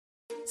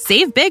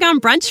Save big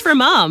on brunch for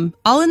mom,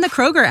 all in the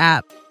Kroger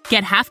app.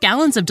 Get half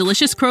gallons of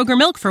delicious Kroger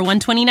milk for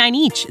 $1.29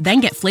 each.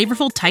 Then get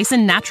flavorful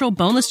Tyson natural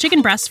boneless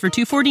chicken breasts for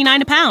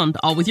 $2.49 a pound,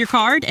 all with your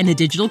card and a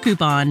digital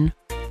coupon.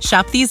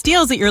 Shop these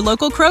deals at your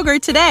local Kroger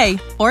today,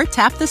 or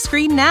tap the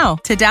screen now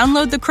to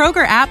download the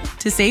Kroger app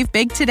to save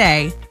big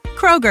today.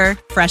 Kroger,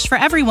 fresh for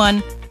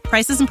everyone.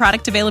 Prices and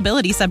product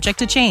availability subject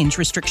to change.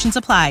 Restrictions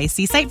apply.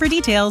 See site for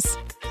details.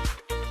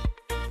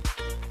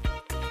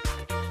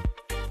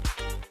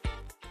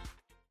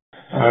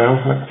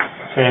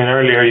 Saying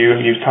earlier,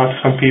 you've talked to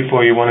some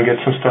people, you want to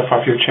get some stuff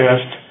off your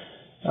chest.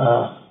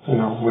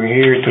 We're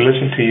here to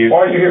listen to you.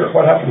 Why are you here?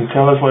 What happened?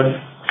 Tell us what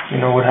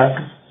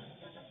happened.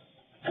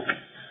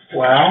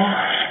 Well,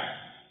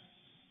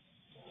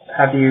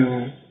 has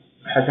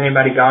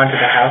anybody gone to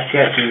the house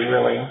yet? Do you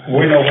really?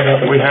 We know what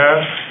happened. We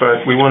have,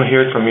 but we want to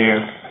hear it from you.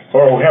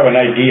 Or we have an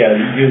idea.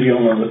 You're the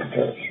only one that can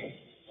tell us.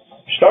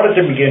 Start at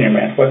the beginning,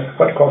 man.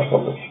 What caused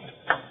all this?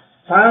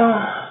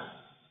 Well,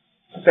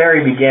 the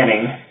very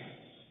beginning,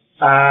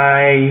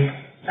 I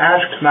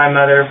asked my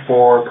mother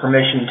for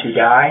permission to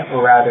die,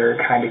 or rather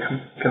kind of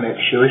commit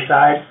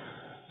suicide,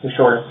 the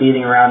sort of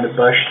beating around the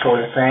bush sort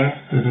of thing.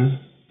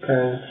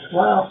 Because,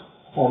 well,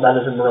 that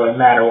doesn't really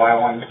matter why I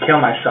wanted to kill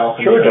myself.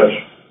 Sure it does.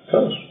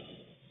 Tell us.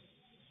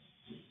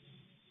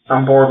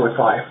 I'm bored with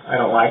life. I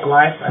don't like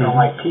life. I don't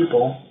like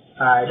people.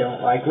 I don't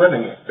like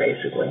living it,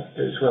 basically.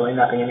 There's really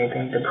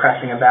anything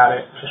depressing about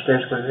it. It just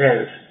is what it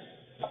is.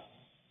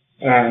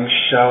 And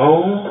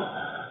so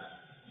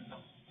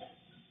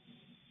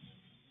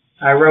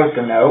I wrote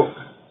the note.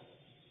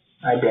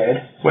 I did.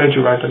 When did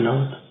you write the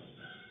note?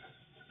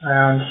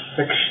 Around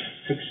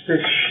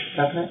 6-ish,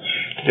 7-ish.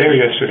 Today or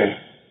yesterday?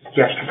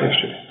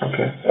 Yesterday.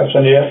 Okay. That's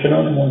in the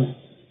afternoon or morning?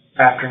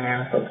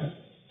 Afternoon.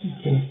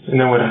 Okay. And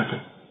then what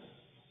happened?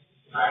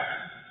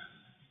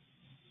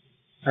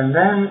 And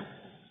then...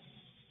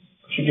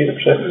 Did you get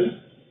upset with it?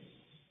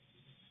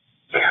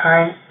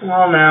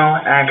 Well, no,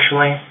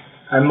 actually.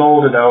 I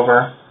mulled it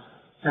over.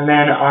 And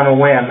then on a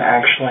whim,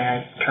 actually,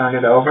 I turned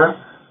it over.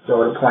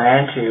 Wrote a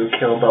plan to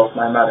kill both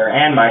my mother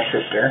and my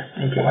sister,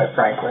 quite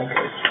frankly,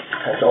 because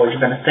that's always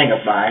been a thing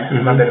of mine.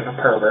 I'm a bit of a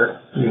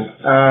pervert.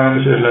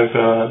 Is it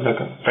like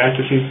a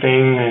fantasy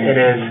thing? It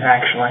is,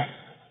 actually.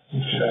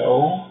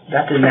 So,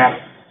 that didn't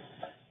act.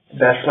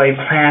 The best laid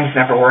plans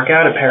never work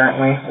out,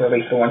 apparently, or at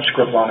least the one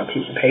scribbled on a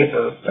piece of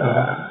paper,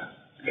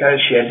 because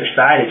she had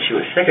decided she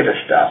was sick of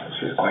this stuff, and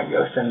she was going to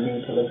go send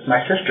me to live with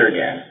my sister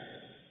again.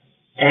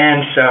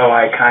 And so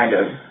I kind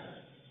of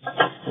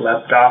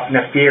leapt off in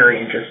a fury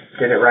and just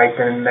did it right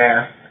then and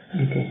there.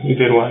 Okay. You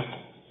did what?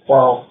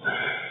 Well,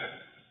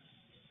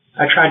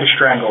 I tried to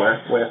strangle her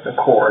with a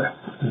cord,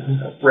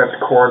 a ripped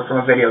cord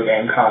from a video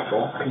game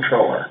console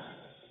controller.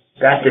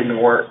 That didn't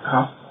work,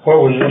 huh?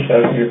 What was this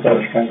as you tried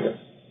to strangle her?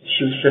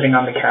 She was sitting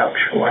on the couch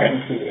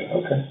watching TV.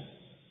 Okay.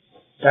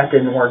 That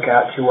didn't work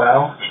out too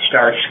well. She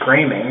started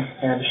screaming,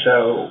 and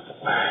so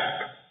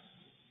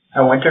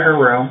I went to her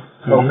room,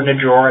 opened a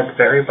drawer at the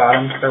very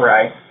bottom to the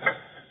right.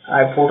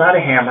 I pulled out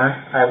a hammer.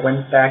 I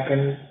went back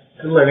in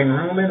the living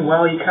room, and,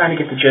 well, you kind of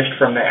get the gist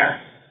from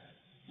there.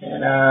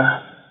 And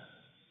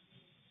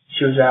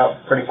she was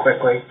out pretty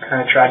quickly.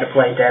 Kind of tried to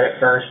play dead at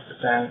first,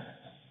 but then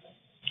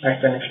I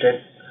finished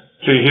it.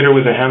 So you hit her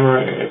with a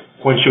hammer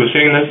when she was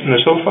sitting in the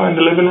sofa in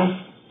the living room?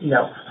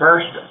 No.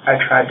 First, I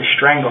tried to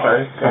strangle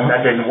her, and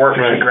that didn't work.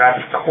 Right. She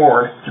grabbed the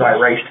cord, so I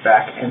raced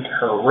back into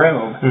her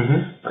room,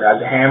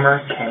 grabbed the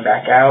hammer, came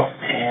back out,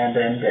 and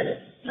then did it.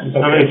 Okay.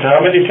 How many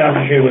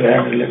times did you hit with a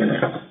hammer in the living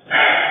room?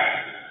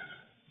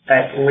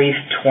 At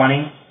least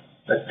 20,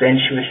 but then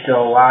she was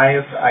still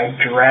alive. I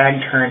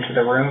dragged her into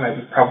the room,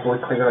 as you probably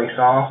clearly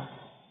saw,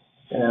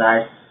 and then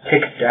I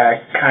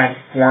kind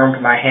of wormed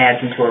my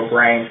hands into her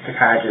brains to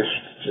kind of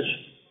just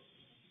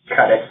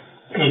cut it.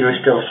 She was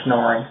still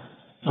snoring.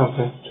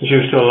 Okay. So she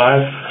was still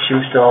alive? She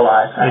was still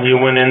alive. And you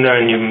went in there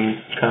and you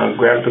kind of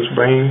grabbed those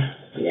brains?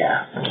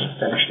 Yeah, I just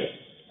finished it.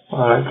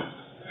 All right.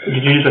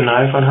 Did you use a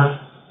knife on her?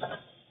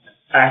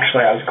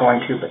 Actually, I was going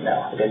to, but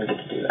no, I didn't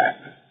get to do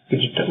that. Did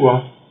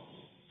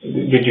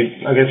you,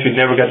 I guess you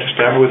never got to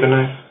stab her with a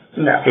knife?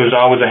 No. It was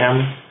all with a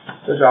hammer?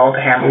 It was all with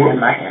the hammer in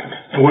my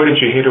hand. Where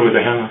did you hit her with the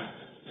hammer?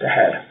 The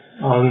head.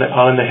 All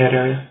in the head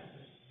area?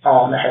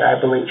 All in the head, I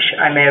believe.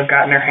 I may have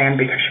gotten her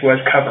hand because she was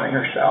covering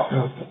herself.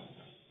 Okay.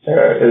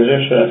 Is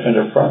this in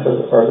the front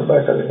or the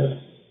back of the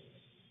head?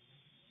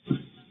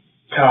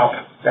 Top,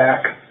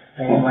 back,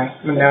 mainly.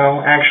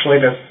 No, actually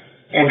the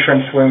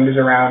entrance wound is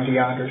around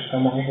yonder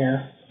somewhere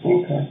here.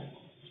 Okay.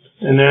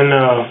 And then,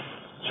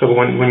 so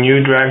when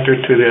you dragged her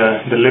to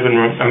the living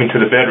room, to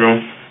the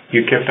bedroom,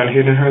 you kept on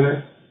hitting her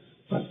there?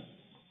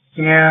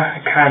 Yeah, I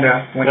kind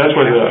of went. That's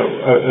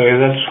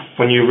that's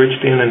when you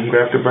reached in and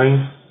grabbed the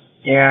brain?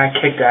 Yeah, I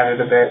kicked at it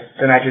a bit.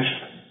 Then I just,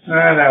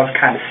 that was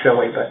kind of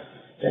silly, but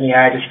then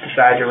I just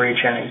decided to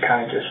reach in and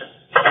kind of just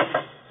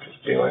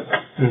do it.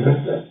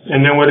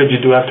 And then what did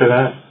you do after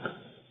that?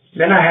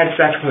 Then I had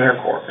sex with her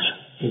corpse.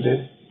 You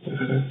did?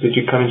 Did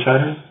you come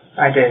inside her?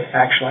 I did,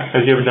 actually.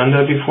 Have you ever done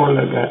that before,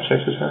 like had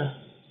sex with her?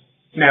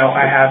 No,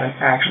 I haven't,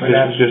 actually.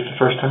 This is just the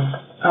first time?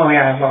 Oh,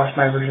 yeah, I lost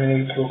my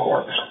virginity to a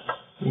corpse.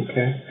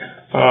 Okay.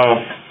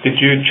 Did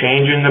you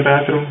change in the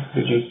bathroom?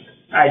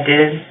 I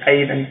did.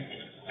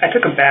 I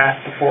took a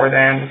bath before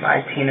then.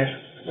 My penis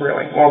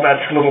really, well,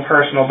 that's a little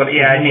personal, but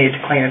yeah, I needed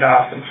to clean it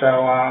off, and so,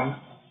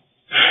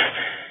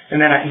 and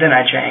then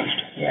I changed,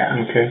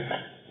 yeah. Okay.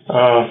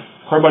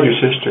 How about your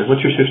sister? What's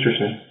your sister's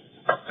name?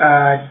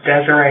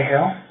 Desiree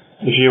Hill.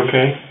 Is she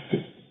okay?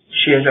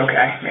 She is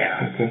okay,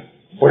 yeah. Okay.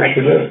 Where does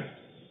she live?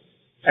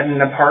 At an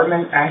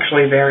apartment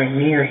actually very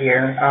near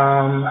here.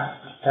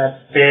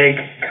 That big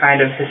kind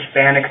of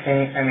Hispanic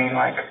thing,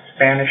 like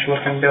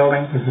Spanish-looking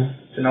building.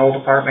 Mm-hmm. It's an old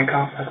apartment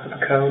complex with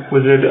a code.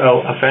 Was it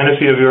a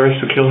fantasy of yours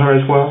to kill her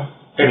as well?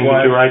 It was.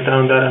 Did you write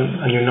down that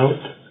on your note?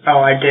 Oh,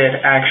 I did,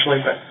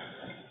 actually, but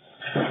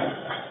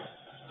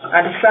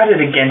I decided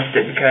against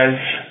it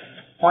because,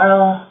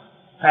 well,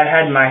 I'd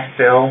had my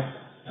fill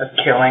of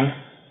killing.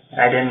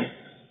 I didn't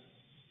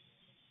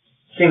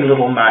seem a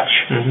little much.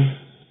 Mm-hmm.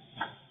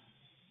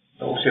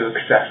 A little too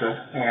excessive,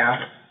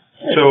 yeah.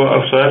 So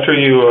after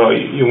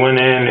you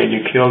went in and you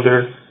killed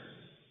her,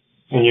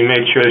 and you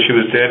made sure that she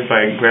was dead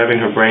by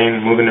grabbing her brain,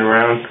 moving it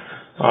around,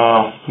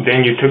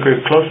 then you took her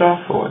clothes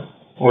off, or what?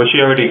 Or was she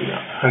already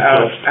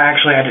unclothed?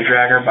 Actually, I had to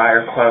drag her by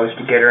her clothes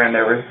to get her in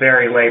there. It was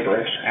very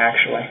laborious,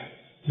 actually.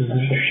 Mm-hmm.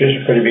 So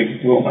she's a pretty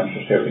big woman,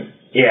 she's heavy.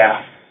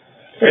 Yeah.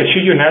 Hey, is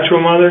she your natural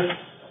mother?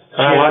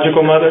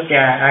 Biological mother?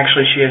 Yeah,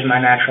 actually, she is my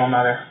natural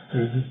mother.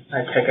 Mm-hmm.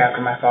 I take after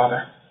my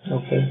father.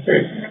 Okay.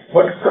 Hey,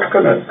 what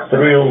kind of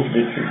thrill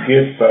did you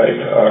get by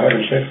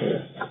having sex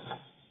with her?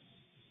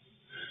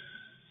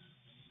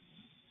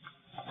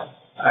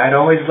 I'd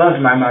always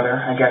loved my mother,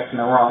 I guess in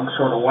the wrong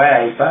sort of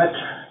way, but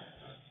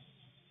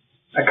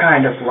a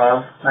kind of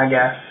love, I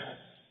guess.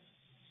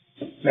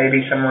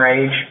 Maybe some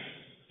rage.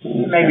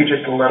 Maybe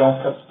just a little.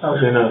 Was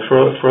it in a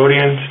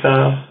Freudian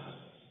style?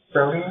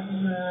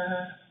 Freudian?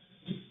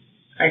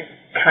 I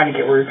kind of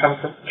get where you're coming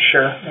from.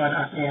 Sure, why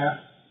not? Yeah.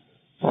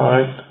 All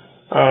right.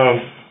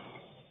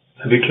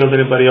 Have you killed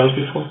anybody else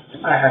before?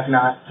 I have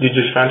not. You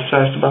just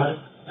fantasized about it?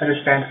 I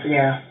just fantasy,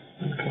 yeah.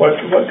 Okay.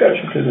 What got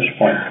you to this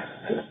point?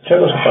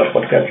 Tell us about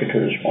what got you to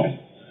this point.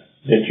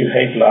 Did you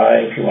hate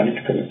life? You wanted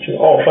to commit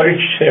suicide? Oh, what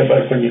did you say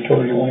about when you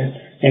told her you wanted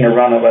in a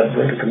roundabout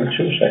way to commit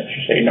suicide?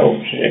 She said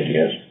no. She said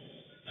yes.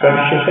 What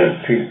did she say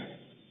to you?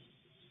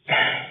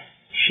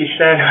 She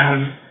said,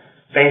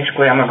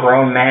 basically, I'm a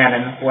grown man,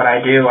 and what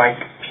I do,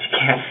 she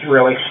can't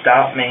really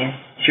stop me.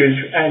 She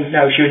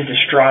was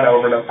distraught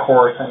over it, of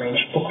course.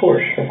 Of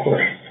course.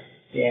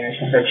 Yeah,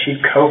 she said she'd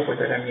cope with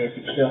it. If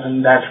you kill,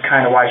 and that's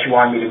kind of why she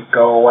wanted me to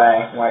go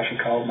away. Why she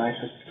called my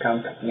sister to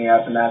come pick me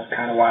up, and that's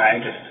kind of why I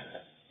just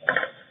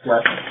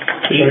left.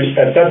 So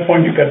at that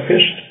point, you got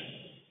pissed?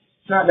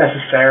 Not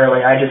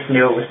necessarily. I just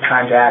knew it was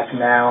time to act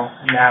now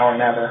or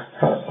never.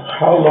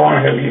 How long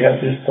have you had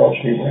this thought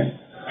sleeping?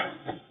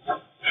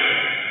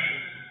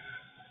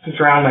 It's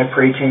around my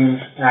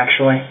preteens,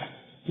 actually.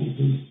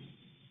 Mm-hmm.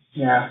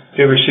 Yeah. Do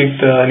you ever seek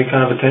any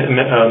kind of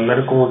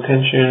medical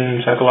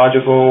attention,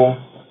 psychological?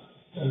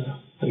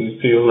 Do you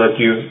feel that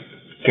you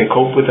can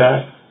cope with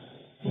that?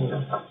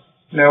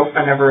 Nope,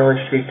 I never really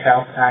seeked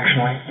help,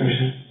 actually.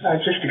 I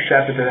just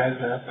accepted it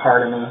as a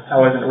part of me. I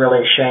wasn't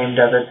really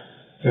ashamed of it.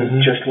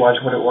 It just was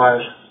what it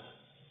was.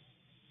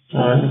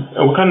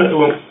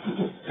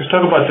 Let's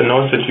talk about the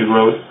notes that you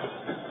wrote.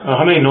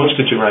 How many notes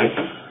did you write?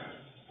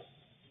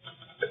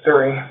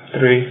 3.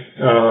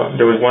 3.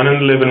 There was one in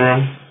the living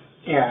room.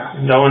 Yeah.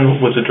 That one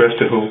was addressed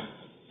to who?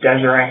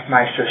 Desiree,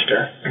 my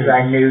sister, because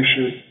I knew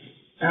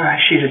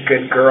she's a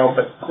good girl,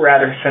 but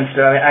rather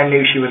sensitive. I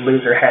knew she would lose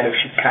her head if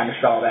she kind of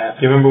saw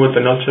that. Do you remember what the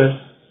note said?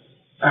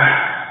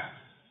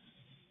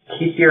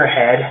 Keep your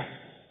head.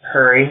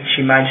 Hurry.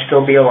 She might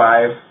still be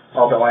alive,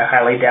 although I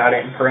highly doubt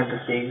it, in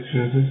parentheses.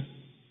 Mm-hmm.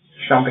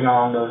 Something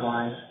along those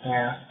lines,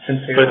 yeah.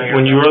 Sincerely. But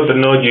when you wrote the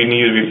note, you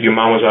knew your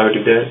mom was already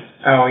dead?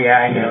 Oh, yeah,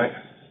 I knew it.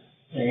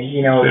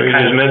 You know, so you're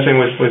just messing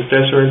with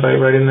Desiree by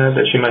writing that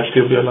she might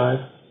still be alive?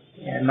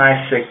 Yeah,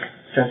 my sick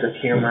sense of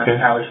humor.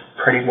 Okay. I was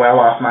pretty well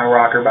off my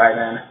rocker by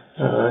then.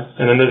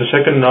 And then there's a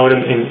second note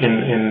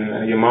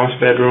in your mom's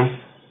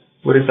bedroom.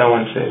 What did that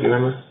one say? Do you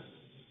remember?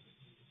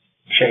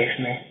 Chase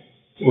me.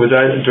 Was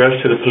that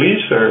addressed to the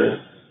police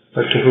or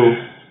to who?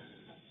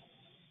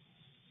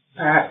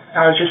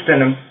 I was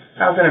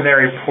in a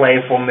very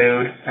playful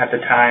mood at the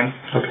time.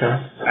 Okay.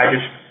 I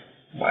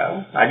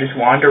just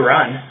wanted to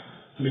run.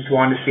 I just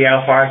wanted to see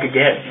how far I could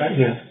get. But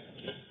yeah.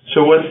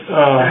 So what?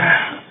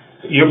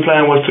 Your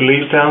plan was to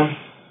leave town,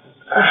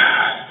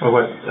 or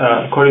what?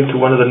 According to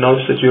one of the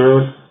notes that you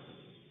wrote.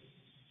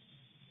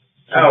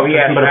 Oh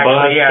yes,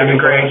 actually, yeah,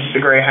 the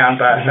Greyhound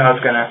bus. Mm-hmm. I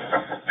was gonna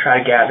try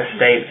to get out of the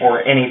state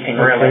or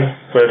anything really.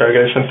 But I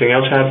guess something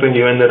else happened.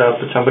 You ended up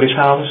at somebody's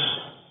house.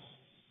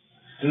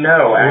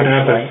 No, what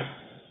actually. Happened?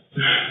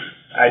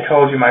 I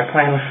told you my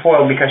plan was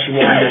foiled because she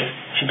wanted to.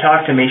 She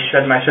talked to me. She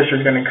said my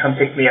sister's going to come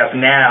pick me up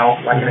now,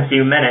 like in a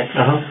few minutes.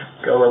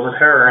 Go live with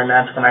her, and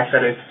that's when I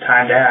said it's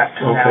time to act,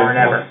 now or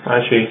never.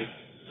 I see.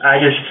 I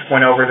just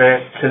went over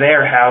to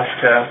their house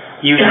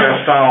to use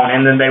their phone,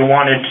 and then they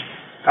wanted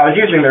I was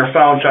using their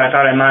phone, so I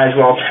thought I might as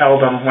well tell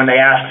them when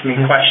they asked me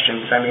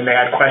questions. I mean, they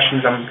had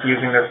questions, I'm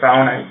using their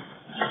phone.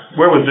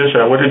 Where was this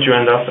at? Where did you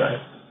end up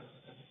at?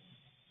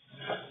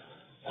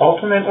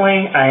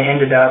 Ultimately, I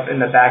ended up in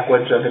the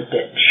backwoods of a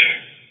ditch.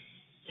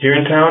 Here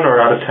in town or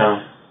out of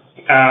town?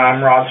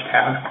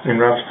 Robstown. In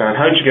Robstown.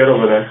 How did you get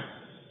over there?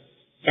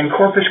 In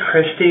Corpus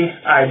Christi,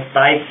 I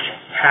biked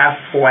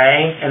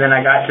halfway, and then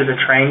I got to the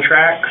train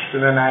tracks, and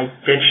then I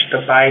ditched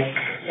the bike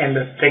in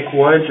the thick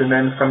woods, and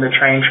then from the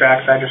train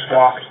tracks, I just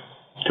walked.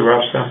 To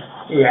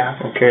Robstown? Yeah.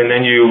 Okay, and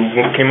then you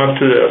came up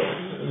to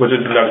was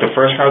it like the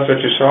first house that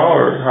you saw,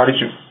 or how did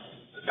you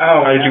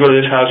go to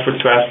this house to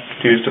ask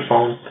to use the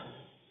phone?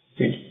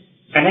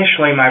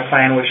 Initially, my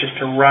plan was just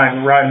to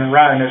run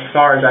as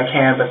far as I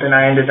can, but then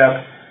I ended up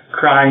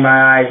crying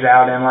my eyes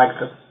out in like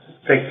the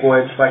thick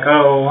woods, like,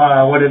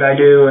 what did I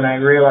do? And I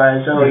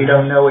realized, you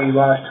don't know what you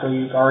lost till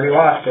you've already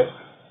lost it.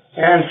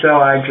 And so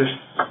I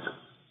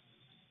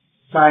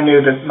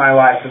knew that my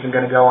life wasn't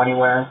going to go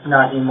anywhere,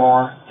 not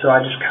anymore. So I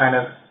just kind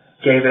of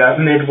gave it up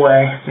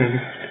midway.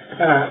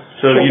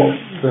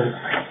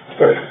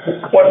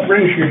 What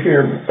brings you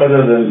here,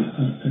 other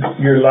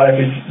than your life?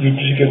 You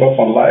just give up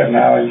on life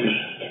now, and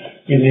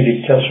you need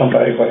to tell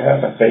somebody what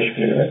happened,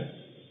 basically, right?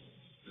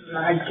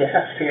 I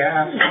guess,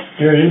 yeah.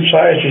 Your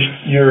inside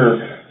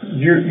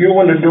you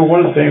want to do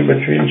one thing, but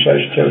your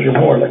inside tells you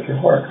more, like your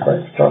heart,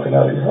 right? Talking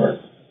out of your heart.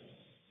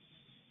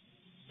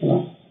 You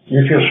know?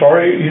 You feel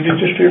sorry you did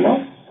this to your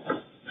mom?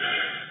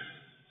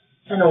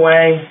 In a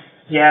way,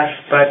 yes,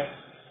 but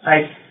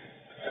I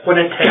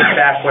wouldn't take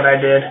back what I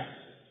did.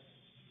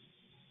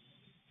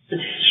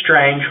 It's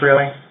strange,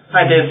 really.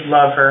 I did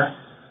love her.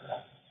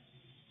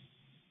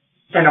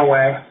 In a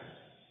way.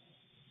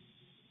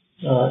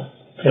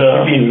 Has she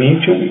been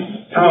mean to me?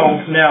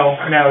 Oh, no,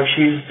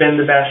 she's been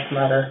the best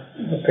mother.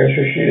 Okay,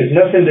 so she is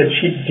nothing that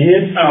she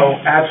did? Oh,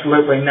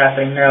 absolutely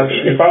nothing, no.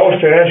 If I was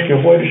to ask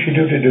you, what did she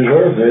do to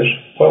deserve this,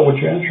 what would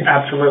you answer?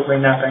 Absolutely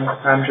nothing.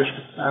 I'm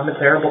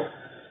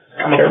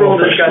a cruel,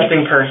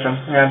 disgusting person.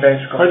 Yeah,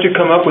 basically. How did you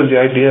come up with the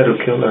idea to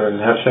kill her and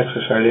have sex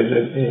with her?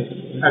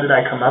 How did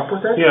I come up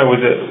with it? Yeah,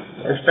 was it?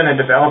 It's been a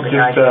developing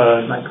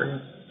idea. My brain.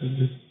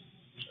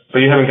 But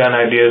you haven't gotten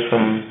ideas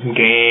from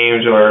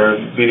games or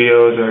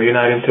videos, or you're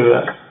not into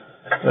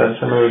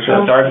some of those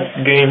dark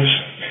games?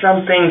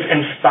 Some things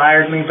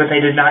inspired me, but they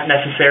did not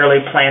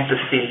necessarily plant the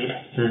seed.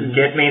 You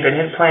get me? They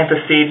didn't plant the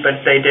seed,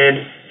 but they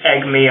did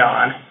egg me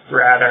on,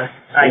 rather,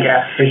 I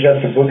guess. Is that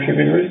the books you've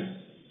been reading?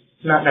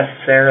 Not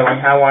necessarily.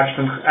 I watched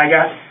them. I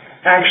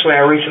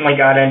recently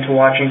got into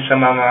watching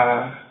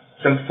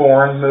some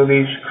foreign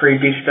movies,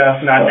 creepy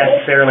stuff, not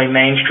necessarily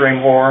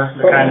mainstream horror,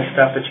 the kind of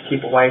stuff that you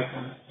keep away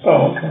from.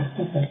 Oh,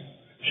 okay.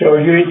 So are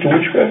you into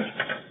witchcraft?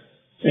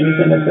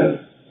 Anything like that?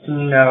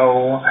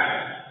 No.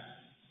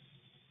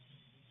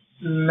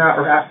 Not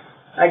right.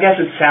 I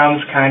guess it sounds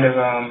kind of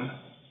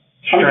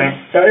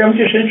strange. I'm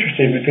just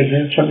interested because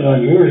it's something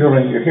unusual,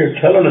 and you're here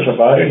telling us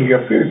about it, and you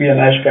appear to be a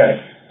nice guy.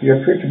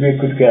 You appear to be a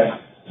good guy.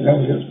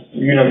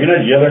 You're not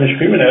yelling and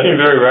screaming at us. You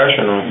seem very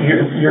rational.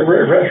 You're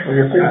very rational.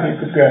 You appear to be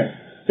a good guy.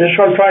 This is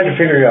what I'm trying to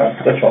figure out.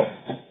 That's all.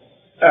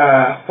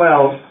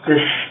 Well,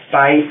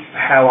 despite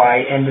how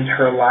I ended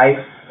her life,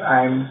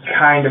 I'm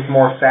kind of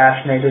more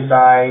fascinated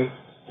by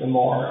the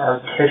more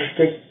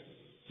artistic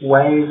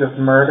ways of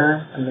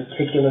murder, the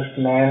meticulous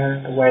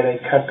manner, the way they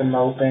cut them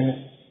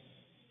open,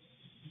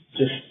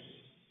 just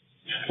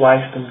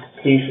slice them to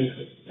pieces.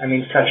 I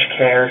mean, such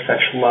care,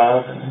 such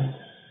love.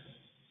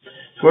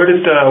 Where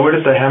did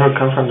the hammer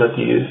come from that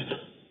you used?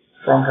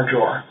 From her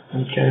drawer.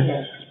 Okay.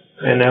 Yes.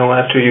 And then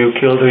after you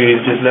killed her, you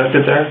just left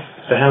it there,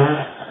 the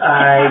hammer?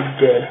 I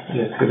did.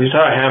 Yes, because you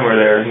saw a hammer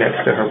there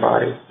next to her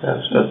body.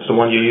 That's the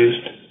one you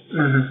used?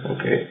 Mm-hmm.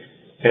 Okay.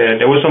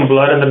 And there was some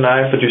blood in the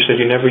knife, but you said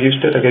you never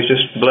used it? I guess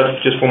just blood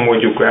just from where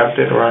you grabbed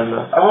it around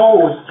the...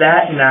 Oh,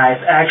 that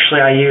knife.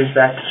 Actually, I used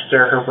that to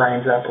stir her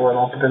brains up a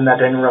little, but then that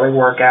didn't really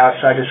work out,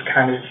 so I just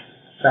kind of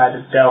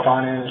decided to delve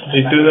on in.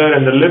 Did you do that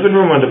in the living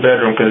room or the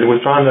bedroom? Because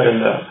we found that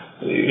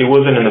it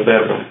wasn't in the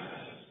bedroom.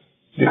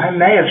 I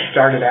may have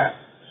started out.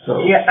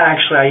 So, yeah,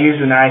 actually, I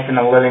used the knife in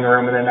the living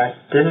room, and then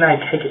didn't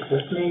I take it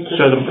with me?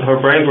 So her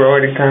brains were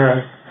already kind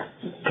of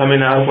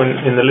coming out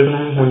in the living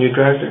room when you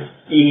dragged her?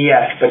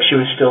 Yes, but she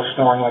was still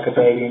snoring like a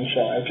baby, and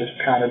so I just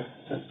kind of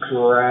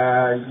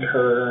dragged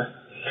her.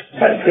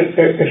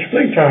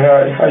 Explain to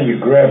her how you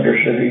grabbed her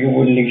so that you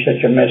wouldn't leave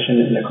such a mess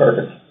in the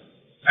carpet.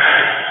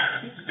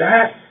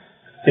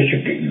 Did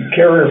you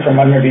carry her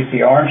from underneath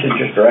the arms and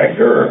just dragged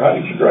her, or how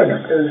did you drag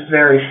her? It was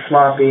very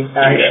sloppy,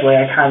 actually.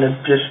 Yeah. I kind of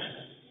just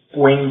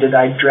winged it.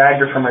 I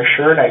dragged her from her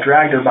shirt. I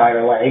dragged her by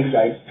her legs.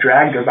 I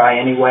dragged her by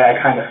any way I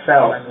kind of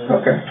felt.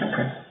 Okay.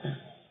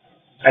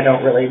 I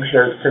don't really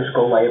exert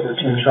physical labor,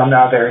 too, so I'm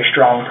not a very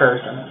strong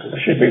person.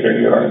 She's bigger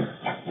than you are.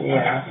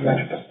 Yeah.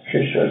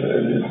 She's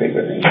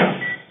bigger than you.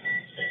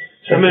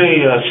 How many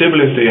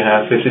siblings do you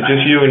have? Is it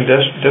just you and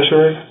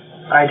Desiree?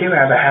 I do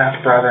have a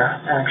half-brother,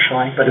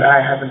 actually, but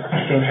I haven't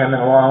seen him in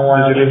a long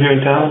while. Does he live here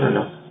in town, or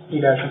no? He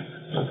doesn't.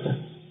 Okay.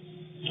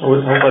 How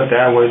about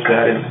Dad? Where's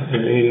Dad?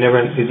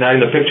 He's not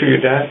in the picture,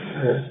 your dad?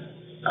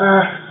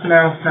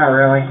 No, not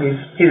really.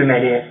 He's an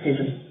idiot. He's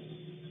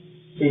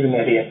an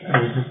idiot.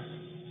 Mm-hmm.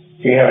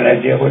 Do you have an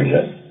idea where he's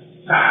at?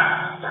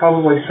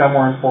 Probably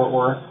somewhere in Fort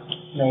Worth,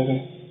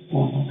 maybe.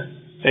 Mm-hmm.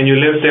 And you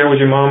lived there with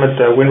your mom at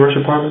the Windrush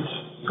Apartments?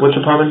 What's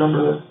the apartment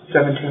number there?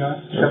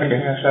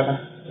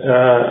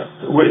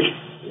 1707. Which,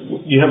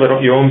 you have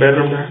your own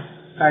bedroom there?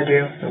 I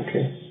do.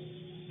 Okay.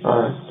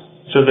 Alright.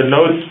 So the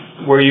note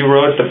where you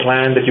wrote the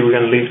plan that you were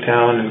going to leave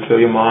town and kill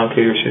your mom,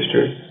 kill your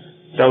sister,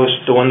 that was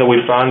the one that we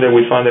found there.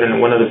 We found it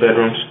in one of the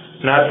bedrooms.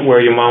 Not where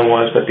your mom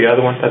was, but the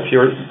other one. That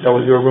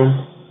was your room?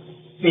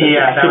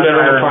 Yeah, that was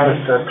my room.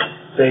 Apartment? The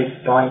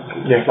big, blank,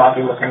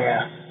 floppy looking,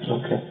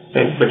 Okay.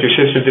 But your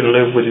sister didn't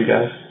live with you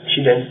guys?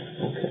 She did.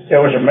 Okay.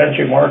 There was a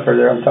magic marker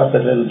there on top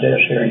of the little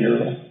desk here in your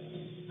room.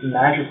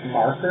 Magic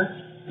marker?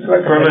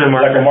 Like permanent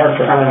marker. Like a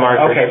marker. Permanent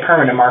marker. Okay,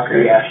 permanent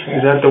marker, yes.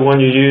 Is that the one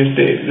you used?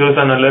 It was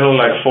on a little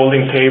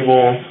folding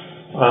table.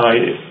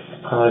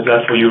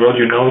 That's where you wrote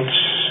your notes?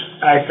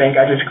 I think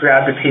I just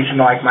grabbed a piece of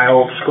my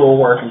old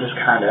schoolwork and just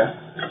kind of...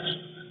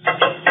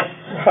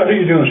 How do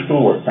you do in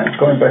schoolwork, man?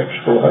 Going back to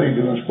school, how do you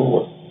do in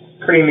schoolwork?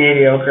 Pretty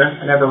mediocre.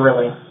 I never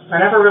really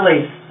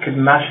could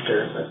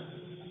muster, but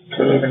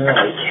didn't even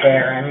really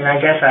care. I mean, I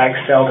guess I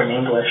excelled in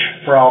English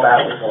for all that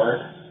was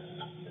worth.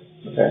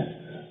 Okay.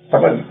 How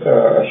about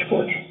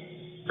sports?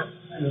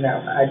 No,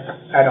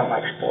 I don't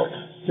like sports.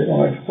 You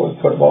don't like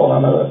sports? Football? I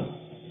know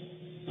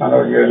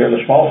you're a little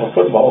small for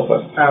football,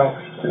 but... Oh.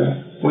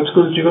 Yeah. What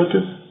school did you go to?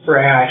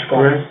 Ray High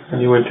School. Ray?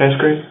 And you were in 10th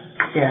grade?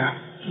 Yeah.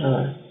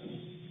 Alright.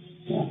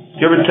 Yeah.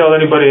 Did you ever tell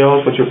anybody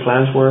else what your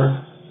plans were?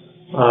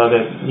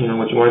 That,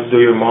 what you wanted to do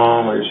with your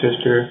mom or your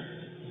sister?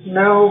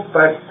 No,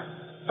 but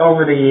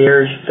over the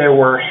years, there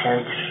were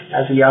hints.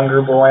 As a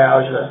younger boy, I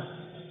was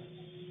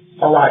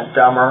a lot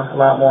dumber, a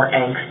lot more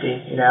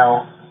angsty,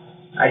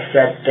 I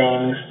said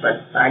things,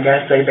 but I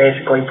guess they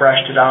basically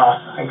brushed it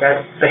off. I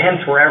guess the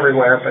hints were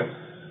everywhere, but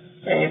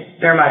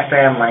they're my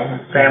family.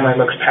 Family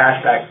looks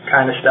past that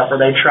kind of stuff, or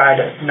they try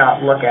to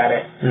not look at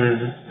it,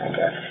 I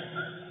guess.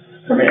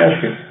 Let me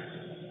ask you,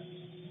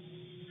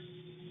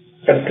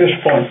 at this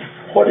point,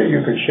 what do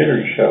you consider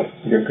yourself?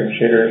 I'm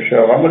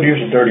going to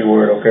use a dirty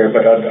word, okay,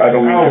 but I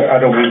don't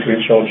mean to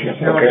insult you,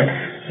 okay?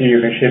 Do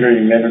you consider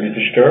you mentally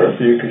disturbed?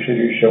 Do you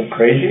consider yourself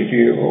crazy?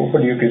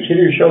 What do you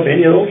consider yourself,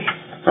 any of those?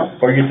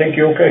 Or you think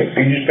you're okay?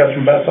 You just got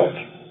some bad thoughts?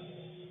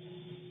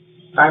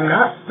 I'm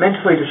not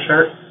mentally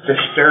disturbed.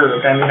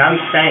 I mean, I'm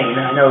sane.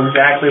 I know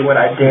exactly what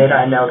I did.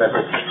 I know that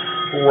it's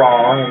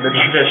wrong in the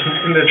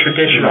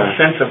traditional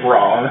sense of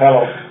wrong.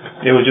 Hello.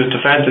 It was just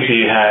a fantasy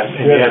you had,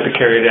 and you had to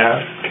carry it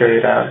out.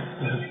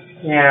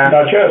 Yeah.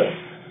 Not yet.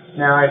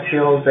 Now I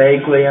feel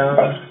vaguely,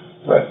 kind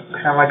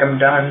of like I'm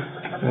done.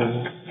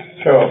 Mm-hmm.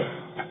 So,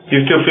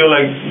 you still feel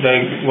like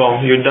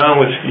you're done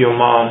with your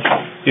mom.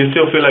 You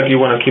still feel like you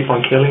want to keep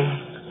on killing?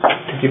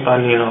 To keep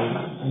on,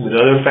 with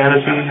other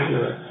fantasies?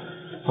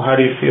 Or how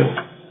do you feel?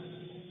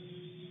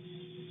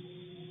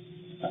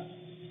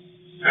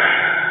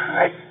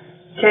 I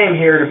came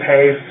here to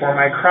pay for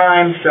my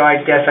crimes, so I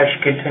guess I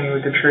should continue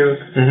with the truth.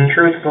 Mm-hmm.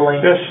 Truthfully.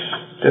 Yes,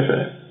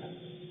 definitely.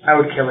 I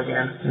would kill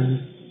again. Mm-hmm.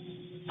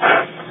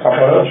 How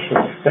about us?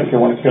 You think you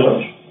want to kill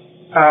us?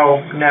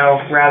 Oh, no.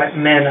 Rather,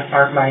 men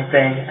aren't my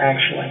thing,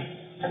 actually.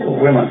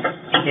 Women?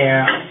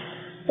 Yeah.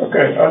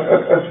 Okay.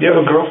 Do you have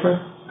a girlfriend?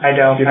 I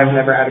don't. I've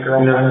never had a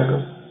girlfriend. No,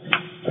 no.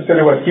 I'll tell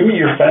you what. Give me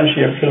your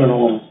fancy of killing a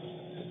woman.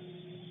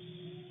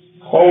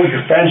 What would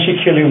your fancy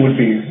killing would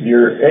be?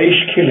 Your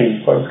ace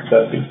killing, what would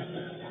that be?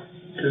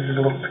 This is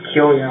a little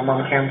peculiar. I'm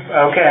on camera.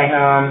 Okay,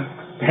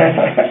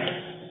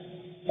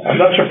 I'm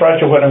not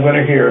surprised at what I'm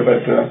going to hear,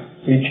 but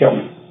you tell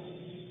me.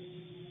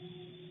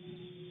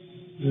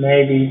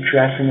 Maybe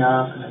dressing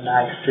up in a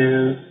nice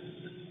suit,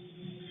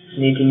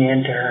 sneaking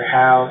into her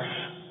house,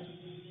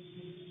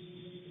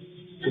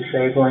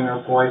 disabling her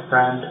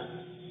boyfriend.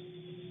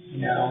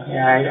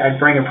 I'd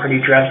bring a pretty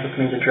dress with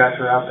me to dress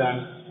her up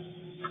in.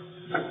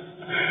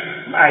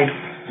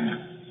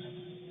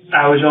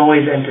 I was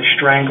always into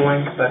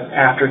strangling, but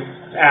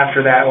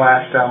after that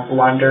last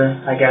blunder,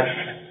 I guess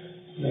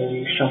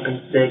maybe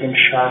something big and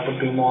sharp would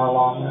be more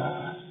along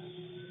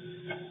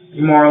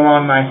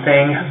my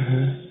thing.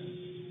 Mm-hmm.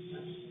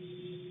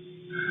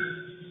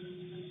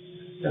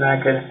 Then I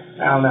could,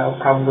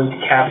 probably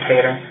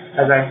decapitate her,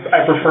 as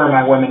I prefer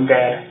my women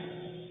dead.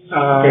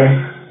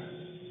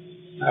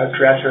 I would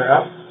dress her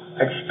up,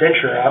 I'd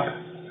stitch her up,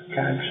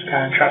 kind of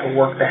try to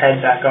work the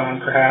head back on,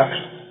 perhaps.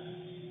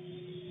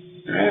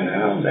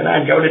 And then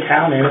I'd go to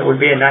town, and it would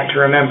be a night to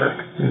remember.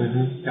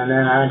 Mm-hmm. And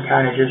then I'd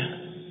kind of just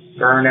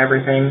burn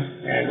everything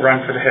and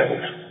run for the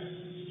hills.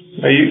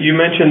 You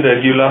mentioned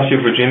that you lost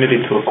your virginity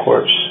to a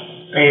corpse.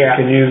 Yeah.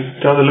 Can you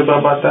tell us a little bit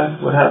about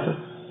that? What happened?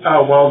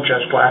 Oh, well,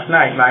 just last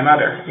night, my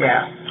mother,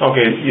 yeah.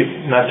 Okay,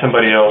 not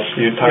somebody else.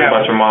 You're talking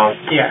about your mom.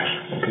 Yes.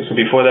 Okay, so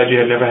before that you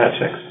had never had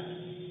sex?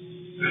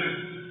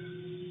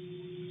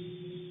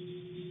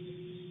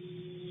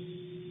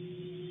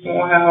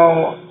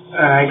 Well,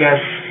 I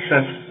guess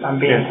since I'm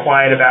being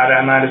quiet about it,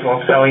 I might as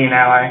well tell you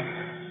now.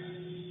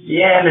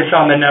 Yeah, and it's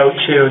on the note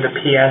too, the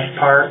PS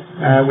part.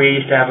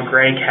 We used to have a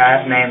gray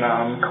cat named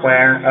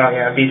Claire. Oh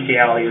yeah,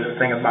 bestiality is a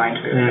thing of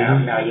mine too.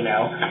 Now you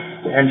know.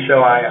 And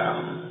so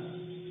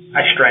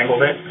I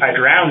strangled it, I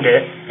drowned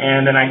it,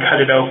 and then I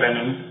cut it open,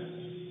 and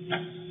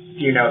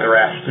you know the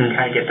rest. You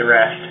kind of get the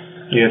rest.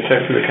 You had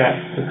sex with the cat,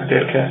 with the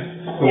dead cat.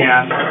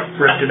 Yeah,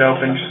 ripped it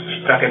open,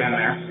 stuck it in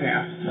there.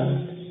 Yeah.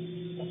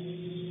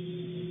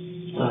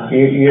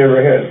 You ever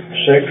had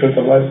sex with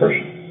a live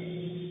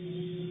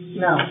person?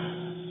 No.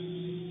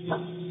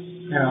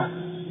 No.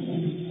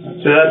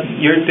 So that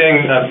your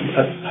thing,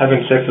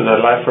 having sex with a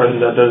live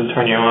person, that doesn't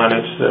turn you on.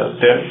 It's the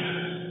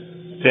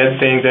dead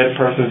thing, dead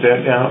person,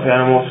 dead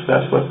animals.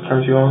 That's what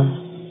turns you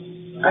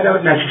on. I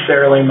don't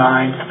necessarily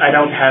mind. I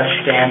don't have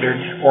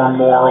standards or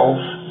morals.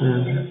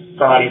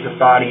 Body's a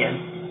body,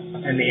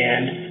 and in the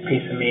end, it's a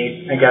piece of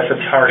meat. I guess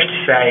it's harsh to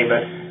say,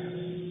 but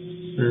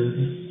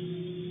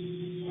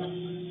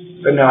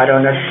but no, I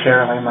don't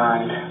necessarily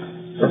mind.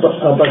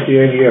 How about the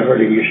idea of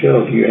hurting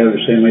yourself? Do you have the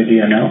same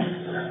idea now?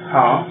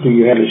 Huh? Do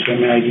you have the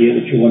same idea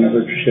that you want to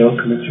hurt yourself,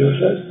 commit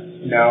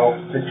suicide? No,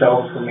 it's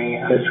over for me.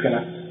 I'll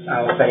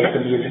face the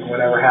music.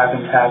 Whatever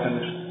happens,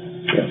 happens.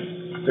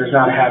 Yeah. There's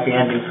not a happy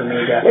ending for me,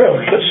 guys. Well,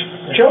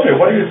 tell me,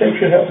 what do you think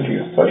should happen to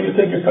you? What do you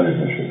think your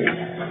punishment should be?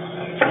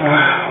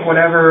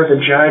 Whatever the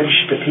judge,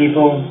 the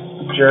people,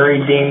 the jury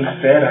deems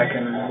fit. I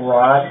can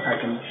rot, I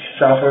can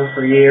suffer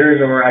for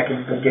years, or I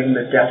can be given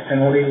the death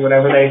penalty,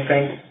 whatever they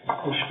think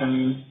is for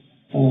me.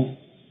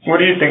 What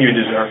do you think you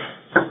deserve?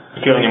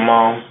 Killing your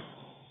mom?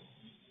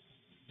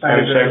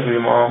 Having sex with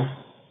your mom?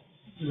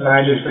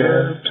 I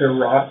deserve to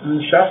rot and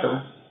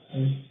suffer. I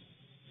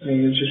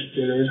mean, it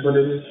is what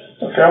it is.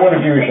 Okay, I want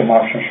to give you some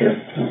options here.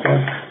 Okay.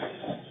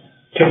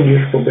 10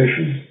 years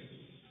probation,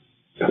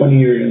 20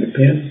 years in the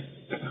pen,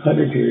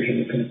 100 years in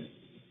the pen.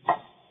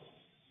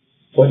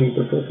 What do you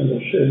prefer from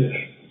those sentences?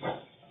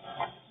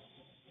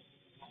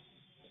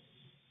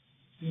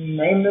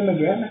 Name them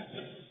again.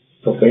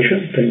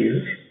 Probation, 10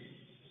 years.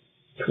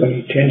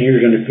 10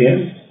 years in the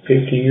pen,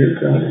 50 years,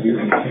 or 100 years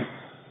in the pen.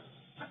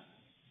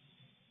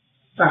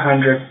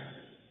 100.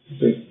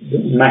 The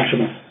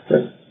maximum.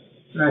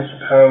 I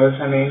suppose.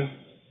 I mean,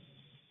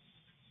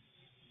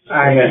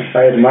 I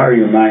admire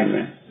your mind,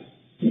 man.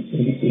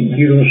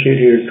 You don't sit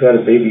here and try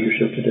to baby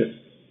yourself to death.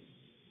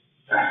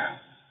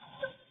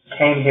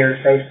 Came here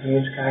to face the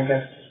music. I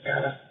guess just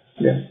gotta.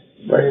 Yeah,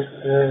 right. It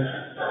is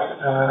what it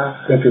is.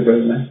 Thank you,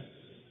 brother, man.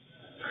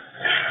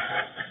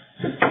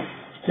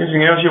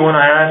 Anything else you want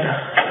to add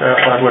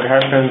about what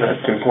happened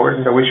that's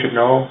important that we should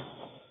know?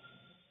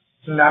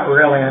 Not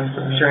really. I'm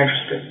sure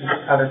interested in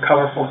other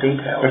colorful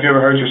details. Have you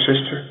ever heard your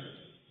sister?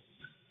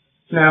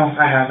 No,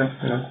 I haven't.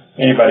 No.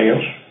 Anybody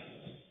else?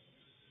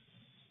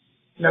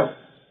 Nope.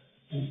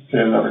 You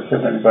didn't ever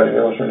kill anybody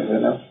else or anything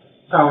else?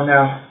 Oh,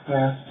 no.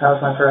 Yeah, that was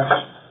my first.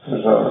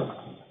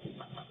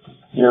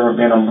 You ever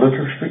been on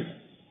Blucher Street?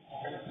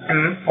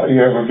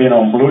 You ever been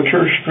on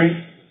Blucher Street?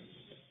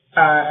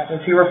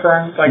 Is he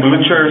referring like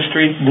Blucher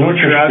Street?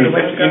 Blucher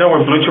Street. You know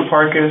where Blucher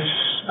Park is?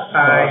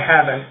 I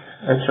haven't.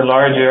 It's a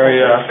large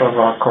area of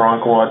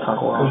Karankawa,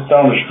 Tankawa. It's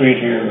down the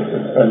street here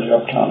in the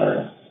uptown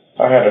area.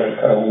 I had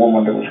a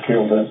woman that was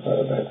killed back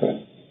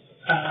then.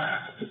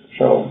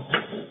 So.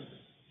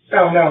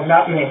 Oh, no,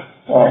 not me.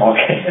 Oh,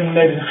 okay.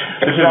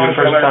 This is your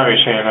first time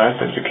you're saying, right?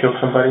 That you killed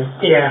somebody?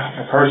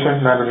 Yeah. A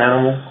person, not an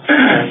animal?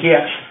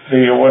 Yes. Do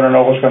you want to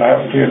know what's going to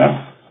happen to you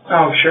now?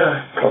 Oh, sure.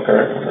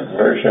 Okay,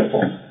 very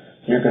simple.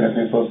 You're going to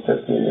be booked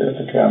at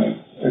the county.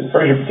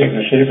 First, you take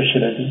the city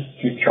facility,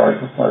 you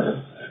charge with murder.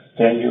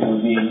 Then you will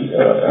be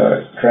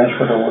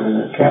transferred over to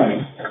the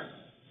county,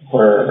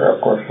 where,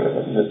 of course,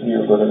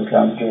 you'll go to the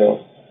county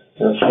jail.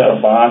 They'll set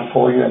a bond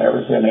for you and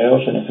everything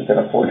else, and if you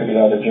can afford to get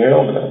out of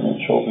jail, then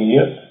so be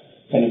it.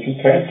 And if you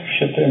can't,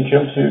 sit there and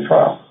chill to your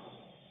trial.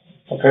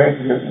 Okay?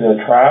 The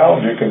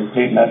trial, you can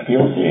plead not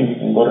guilty, and you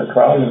can go to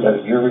trial and let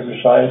a jury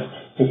decide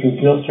if you're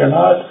guilty or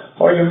not,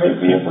 or you may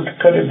be able to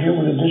cut a deal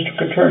with the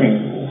district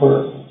attorney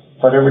for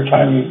whatever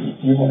time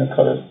you want to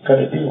cut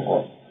a deal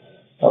for.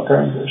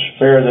 Okay?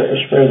 Spare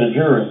the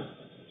jury.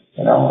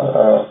 You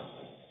know,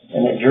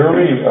 in a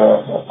jury,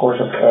 of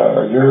course,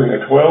 a jury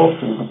of 12,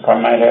 you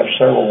might have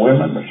several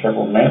women or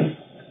several men.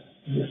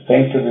 The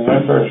thing to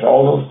remember is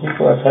all those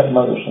people have had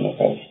mothers in the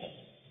past.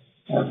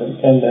 And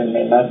they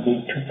may not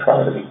be too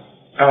proud of you.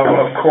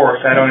 Oh, of course.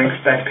 I don't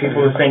expect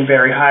people to think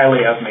very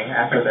highly of me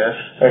after this.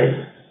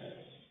 Hey,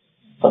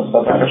 but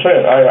like I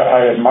said,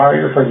 I admire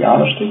you for your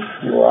honesty.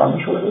 You were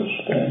honest with us,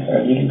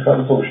 and you didn't try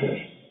to bullshit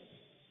us.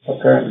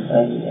 Okay,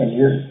 and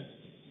you're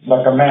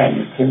like a man.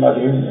 You came out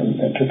here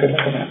and took it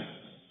like a man.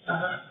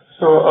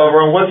 So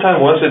around what time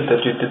was it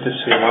that you did this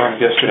to your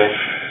mom yesterday?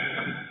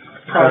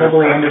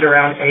 Probably ended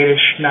around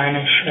 8-ish,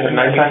 9-ish. At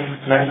nighttime?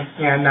 Night?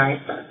 Yeah,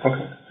 night.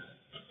 Okay.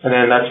 And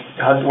then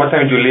what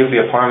time did you leave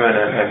the apartment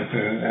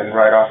and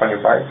ride off on your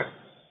bike?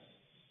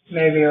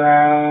 Maybe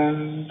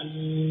around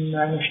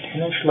 9-ish,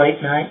 10-ish,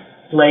 late 9.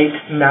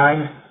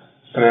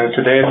 And then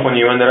today is when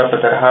you ended up at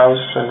that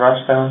house in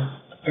Robstown?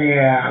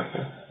 Yeah.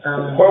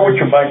 Where would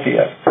your bike be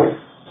at?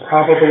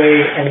 Probably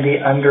in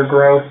the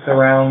undergrowth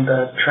around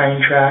the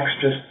train tracks,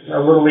 just a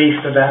little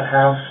east of that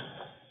house.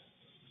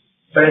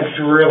 But it's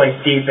really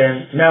deep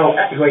in. No,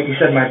 wait, you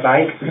said my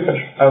bike? Yes.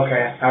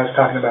 Okay, I was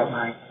talking about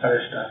my other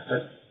stuff.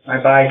 But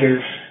my bike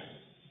is.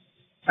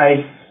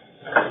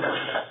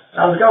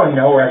 I was going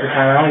nowhere at the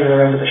time. I don't even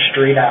remember the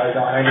street I was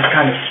on. I just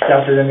kind of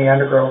stuffed it in the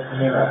undergrowth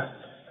near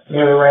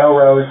the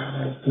railroad.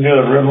 Near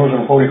the railroad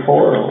in 44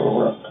 or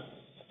what?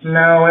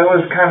 No, it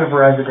was kind of a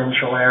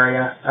residential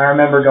area. I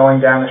remember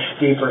going down a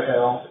steeper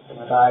hill with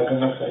my bike,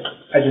 and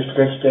I just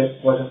ditched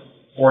it. Wasn't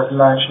worth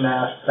much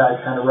now. I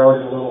kind of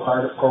rode it a little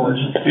hard, of course.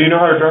 Do you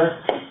know how to drive?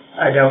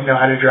 I don't know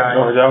how to drive.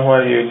 Oh, is that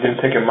why you didn't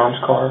take your mom's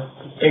car?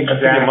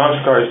 Exactly. I think your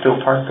mom's car is still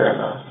parked there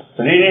now.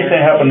 Did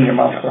anything happen in your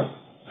mom's car?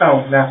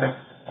 Oh, nothing.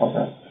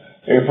 Okay.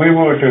 If we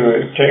were to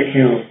take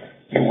you,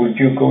 would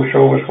you go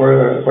show us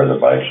where the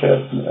bike's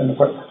at and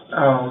what?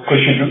 Oh.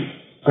 Could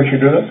you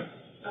do that?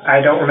 I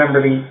don't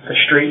remember the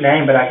street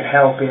name, but I could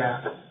help,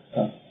 yeah.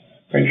 I'm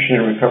interested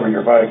in recovering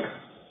your bike.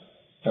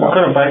 What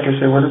kind of bike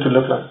is it? What does it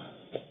look like?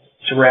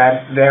 It's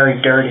rad,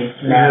 very dirty.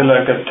 Is it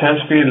like a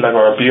 10-speed, like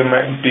or a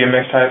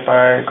BMX type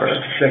bike, or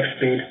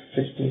 6-speed?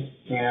 6-speed,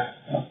 yeah.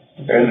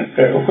 And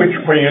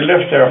when you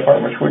left their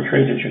apartments, which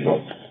way did you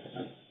go?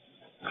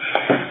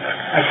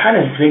 I kind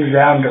of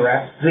zigzagged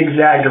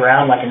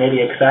around like an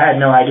idiot because I had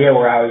no idea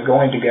where I was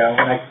going to go.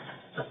 And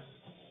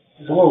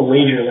it's a little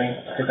leisurely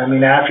because, I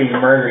mean, after you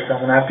murder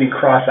someone, after you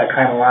cross that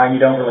kind of line,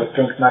 you don't really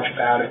think much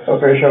about it.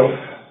 Okay, so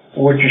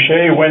would you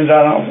say you went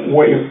down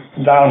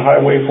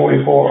Highway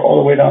 44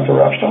 all the way down to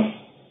Rockstone?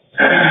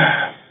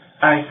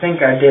 I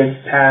think I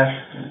did pass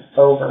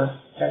over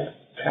that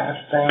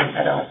pass thing.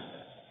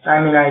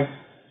 I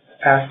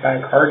passed by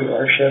a car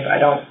dealership.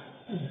 I don't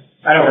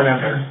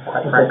remember,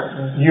 quite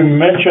frankly. You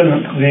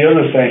mentioned the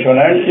other things. When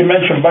you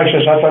mentioned bikes,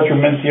 I thought you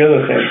meant the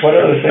other things. What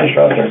other things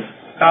are out there?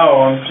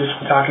 Oh, I'm just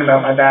talking about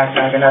my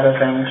backpack and other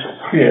things.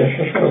 Yes,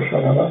 that's what I was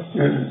talking about.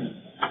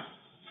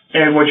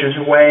 And which is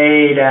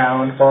way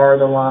down, far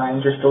the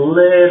line, just a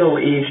little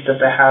east of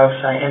the house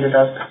I ended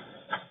up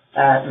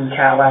at in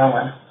Cal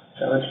Allen.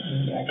 So it's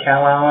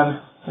Cal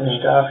Allen and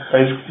stuff.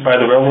 By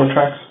the railroad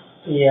tracks?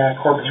 Yeah,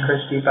 Corpus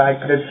Christi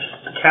bike, but it's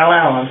Cal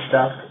Allen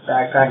stuff.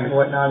 Backpack and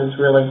whatnot is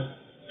really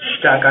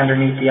stuck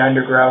underneath the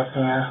undergrowth,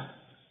 yeah.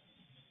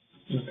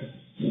 Okay.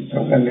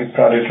 And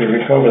probably to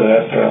recover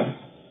that,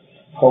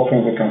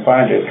 hoping we can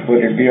find it,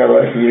 would it be all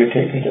right for you to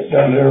take it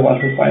down there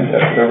once we find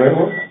the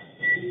railroad?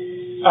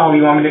 Oh,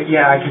 you want me to?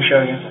 Yeah, I can show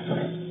you.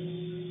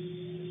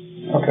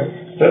 Okay.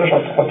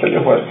 I'll tell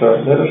you what,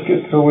 let us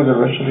get through with the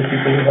rest of the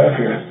people we have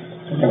here.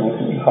 And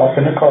we'll hop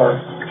in the car,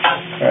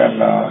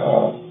 and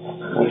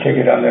we'll take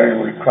it down there,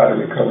 and we'll try to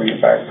recover your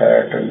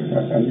backpack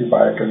and your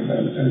bike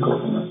and go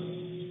from there.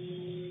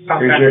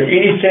 Okay. Is there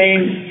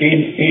anything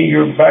in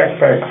your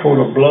backpack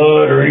full of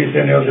blood or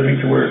anything else that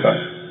needs to worry about?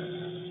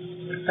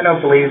 I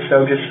don't believe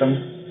so, just some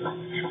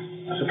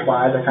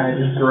supplies I kind of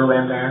just threw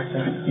in there.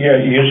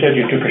 Yeah, you said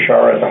you took a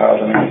shower at the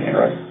house and everything,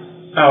 right?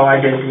 Oh, I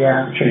did,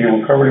 yeah. So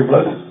you were covered in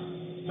blood?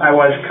 I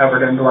was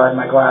covered in blood,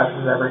 my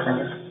glasses,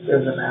 everything. It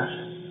was a mess.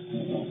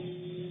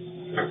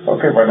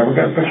 Okay, partner, we're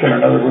going to put you in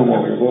another room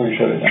where we're going to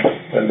shut it down,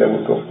 and then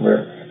we'll go from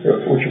there.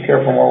 Would you care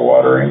for more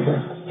water or anything?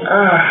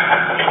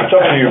 It's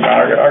up to you,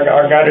 man.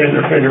 I got it in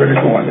the refrigerator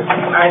if you want it.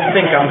 I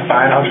think I'm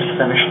fine. I'll just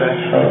finish this.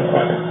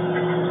 Okay.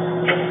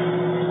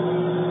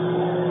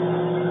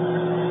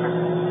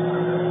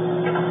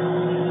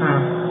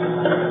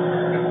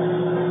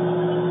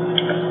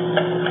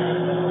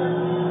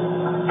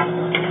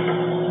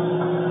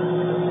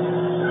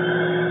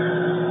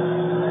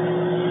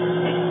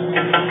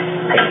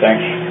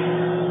 Thanks.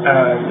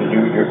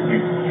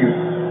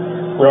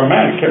 Well,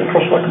 man, you came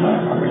across like a man.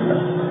 I mean,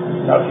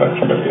 not like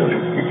somebody else.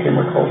 You came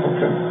across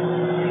like him.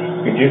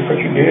 You did what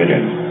you did,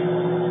 and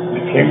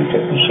you came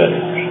and said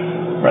it.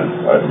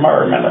 I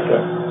admire a man like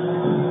that.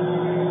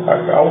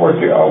 I work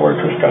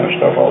this kind of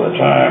stuff all the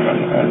time,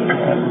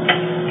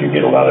 and you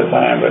get a lot of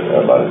time, but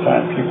a lot of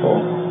time people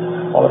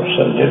all of a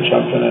sudden did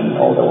something, and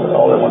all they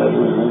want to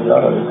do is move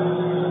out of it.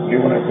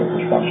 You want to take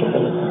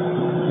responsibility.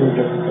 You're a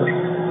different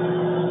person.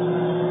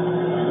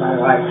 My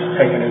life's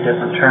taken a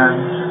different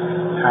turn.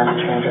 Time to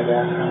change, I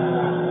guess. I don't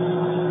know.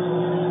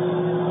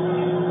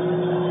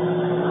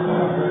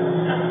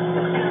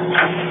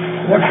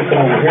 Why don't you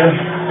come over here?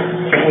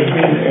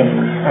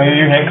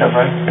 You're handcuffed,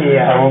 right?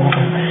 Yeah.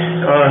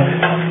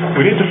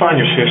 We need to find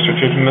your sister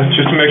just to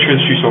make sure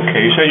that she's okay.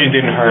 You said you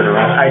didn't hurt her,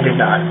 right? I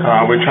did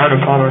not. We're trying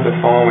to call her on the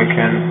phone. We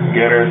can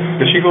get her.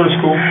 Does she go to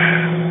school?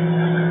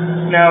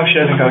 No, she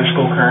doesn't go to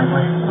school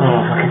currently.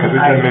 Oh, okay, because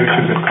we thought maybe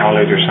she was at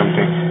college or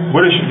something.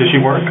 Does she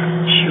work?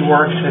 She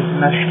works at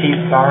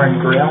Mesquite Bar and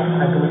Grill,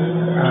 I believe.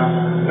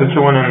 That's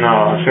the one in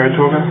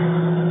Saratoga?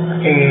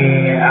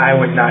 I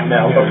would not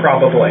know, but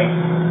probably.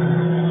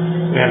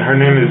 And her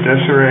name is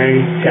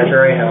Desiree?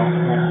 Desiree Hill,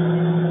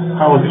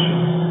 yeah. How old is she?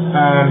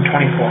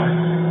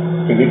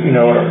 24. You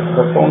know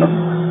her phone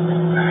number?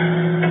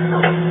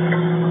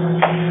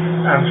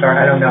 I'm sorry,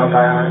 I don't know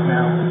about it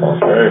now.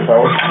 Okay, if I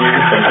was to give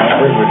you some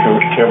numbers, would you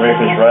tell me if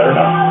it's right or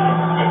not?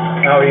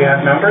 Oh, you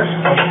have numbers?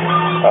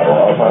 I don't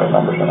know if I have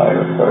numbers or not,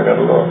 but I got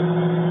to look.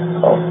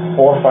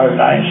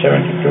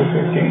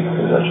 459-7215.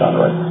 Does that sound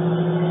right?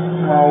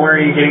 Well, where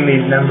are you getting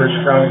these numbers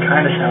from? It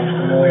kind of sounds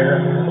familiar.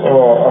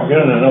 Oh, I'm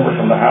getting the number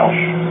from the house.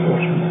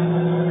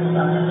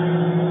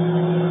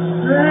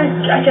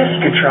 I guess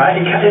you could try.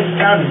 It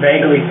sounds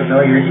vaguely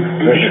familiar.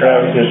 Does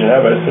it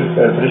have a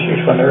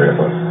 361 area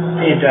code?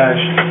 It does.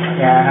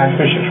 Yeah, it has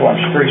 361.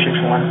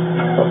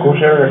 361. So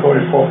whose area code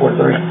is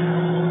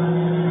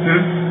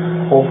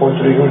 443?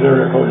 443, whose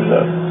area code is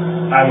that?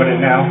 I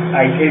wouldn't know.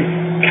 It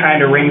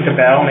kind of rings a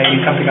bell,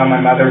 maybe something on my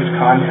mother's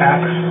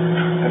contacts,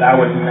 but I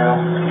wouldn't know.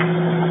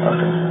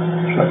 Okay.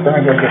 So let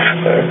me get this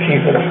key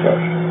for this stuff.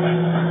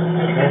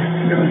 Okay.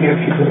 Let me get a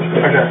key for this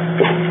stuff. Okay.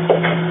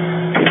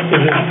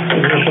 Is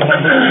this the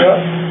number you got?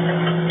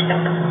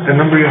 The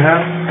number you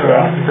have?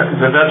 Yeah.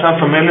 Does that sound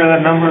familiar,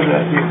 that number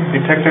that you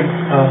detected?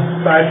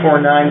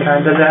 549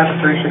 times. Does it have a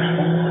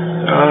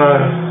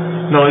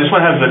 361? No, this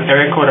one has the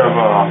area code of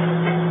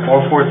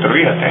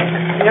 443, I think.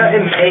 Yeah,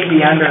 it may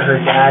be under her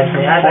dad's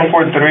name.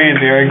 443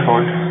 is the area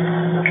code.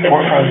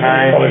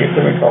 459. Let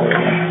me call it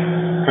again.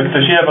 But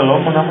does she have a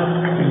local number?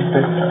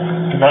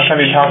 Last time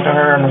you talked to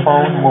her on the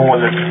phone, when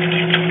was it?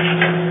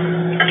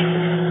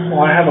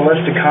 Well, I have a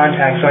list of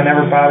contacts, so I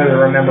never bother to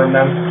remember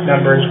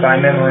numbers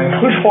by memory.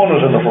 Whose phone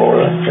is in the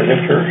floor? Is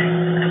it yours?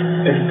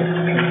 Is it the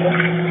people?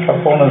 A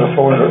phone on the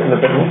floor in the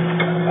bedroom?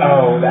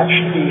 Oh, that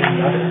should be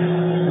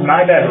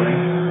my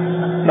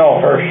bedroom.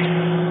 No, hers.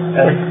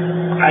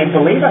 I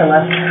believe I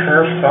left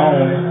her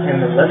phone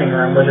in the living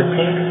room. Was it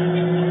pink?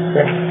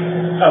 Yeah.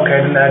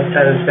 Okay, then that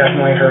is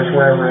definitely hers,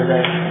 wherever it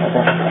is.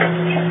 Okay.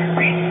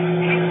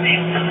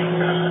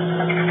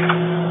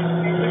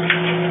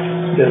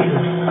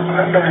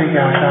 There you go,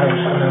 I thought it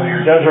was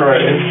familiar.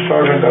 Desiree, it's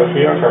Sergeant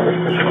Garcia, Garbage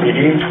Station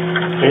PD.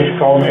 Please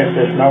call me at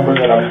this number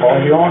that I'm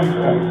calling you on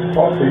and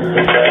talk to you to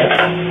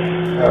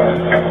I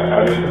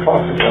need to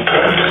talk to you.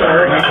 I'm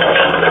sorry.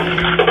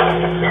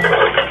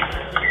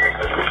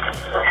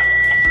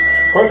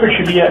 Where could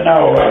she be at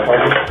now,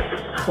 Harvey?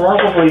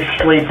 Probably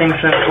sleeping.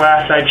 Since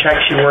last I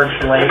checked, she works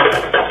late.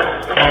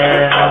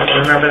 And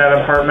remember that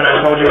apartment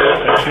I told you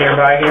that's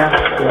nearby here?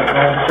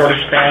 Sort of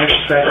Spanish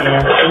set, I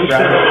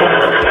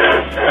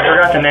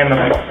forgot the name of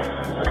it.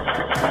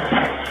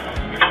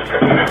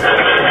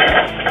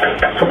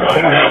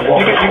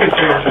 You can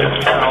see it.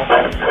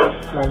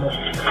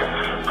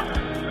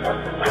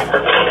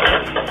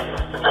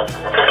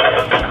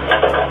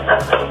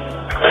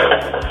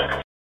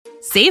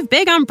 Save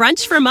big on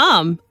brunch for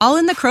mom, all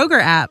in the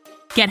Kroger app.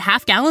 Get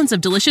half gallons of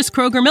delicious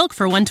Kroger milk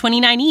for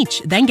 $1.29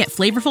 each. Then get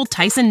flavorful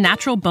Tyson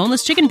natural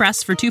boneless chicken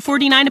breasts for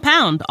 $2.49 a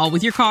pound, all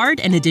with your card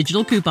and a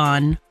digital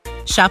coupon.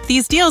 Shop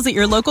these deals at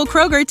your local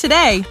Kroger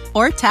today,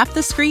 or tap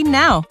the screen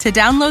now to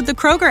download the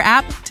Kroger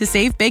app to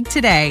save big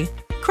today.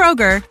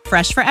 Kroger,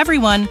 fresh for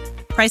everyone.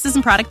 Prices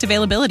and product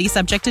availability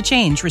subject to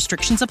change.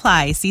 Restrictions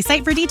apply. See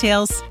site for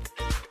details.